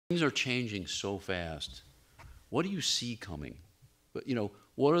things are changing so fast. What do you see coming? But, you know,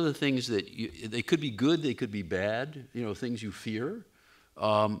 what are the things that they could be good, they could be bad, you know, things you fear.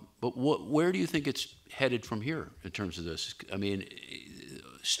 But where do you think it's headed from here in terms of this? I mean,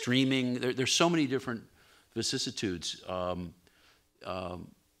 streaming, there's so many different vicissitudes. Do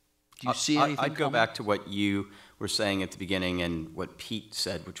you see anything I'd go coming? back to what you were saying at the beginning and what Pete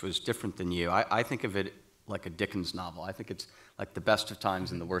said, which was different than you. I think of it like a Dickens novel. I think it's like the best of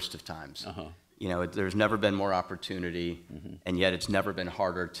times and the worst of times. You know, there's never been more opportunity, and yet it's never been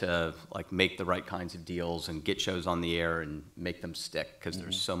harder to like make the right kinds of deals and get shows on the air and make them stick, because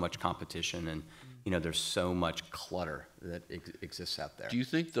there's so much competition and, you know, there's so much clutter that exists out there. Do you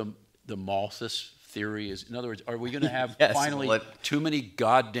think the Malthus theory is, in other words, are we going to have Yes, finally too many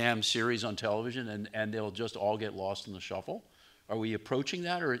goddamn series on television and they'll just all get lost in the shuffle? Are we approaching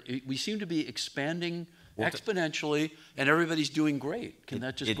that, or we seem to be expanding exponentially, and everybody's doing great? Can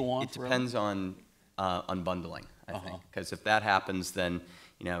that just go on forever? It depends on unbundling, I think, because if that happens, then,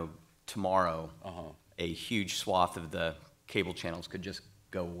 you know, tomorrow a huge swath of the cable channels could just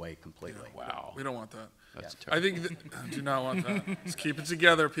go away completely. Wow. We don't want that. That's I think I do not want that. Just keep it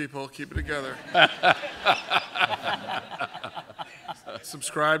together, people. Keep it together.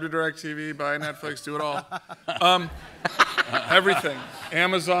 Subscribe to DirecTV, buy Netflix, do it all. Everything.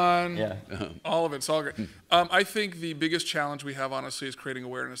 Amazon, all of it. It's all great. I think the biggest challenge we have, honestly, is creating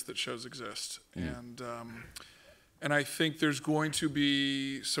awareness that shows exist. And I think there's going to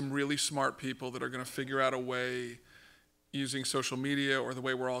be some really smart people that are going to figure out a way, using social media or the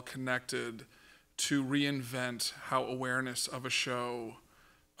way we're all connected, to reinvent how awareness of a show,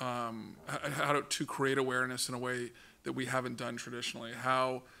 how to create awareness in a way that we haven't done traditionally.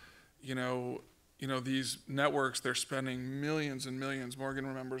 How, you know, these networks, they're spending millions and millions, Morgan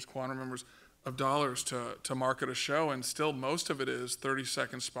remembers, Quan remembers, of dollars to market a show, and still most of it is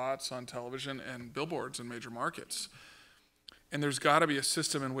 30-second spots on television and billboards in major markets. And there's got to be a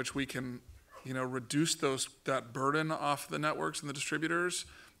system in which we can, you know, reduce that burden off the networks and the distributors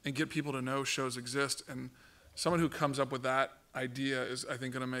and get people to know shows exist. And someone who comes up with that idea is, I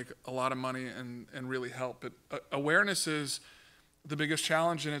think, going to make a lot of money and really help. But awareness is the biggest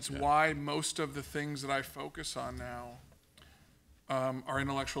challenge, and it's why most of the things that I focus on now are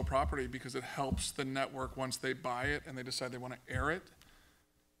intellectual property, because it helps the network, once they buy it and they decide they want to air it,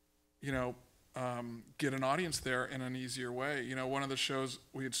 you know, get an audience there in an easier way. You know, one of the shows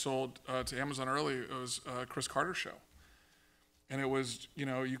we had sold to Amazon early, it was Chris Carter's show. And it was, you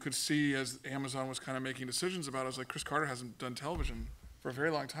know, you could see as Amazon was kind of making decisions about it, I was like, Chris Carter hasn't done television for a very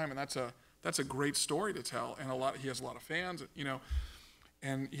long time, and that's a great story to tell, and he has a lot of fans, you know,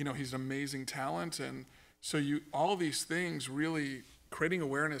 and, you know, he's an amazing talent. And so all these things, really creating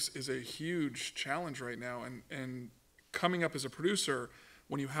awareness is a huge challenge right now. And coming up as a producer,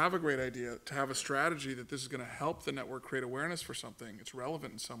 when you have a great idea, to have a strategy that this is going to help the network create awareness for something, it's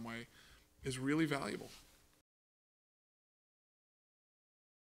relevant in some way, is really valuable.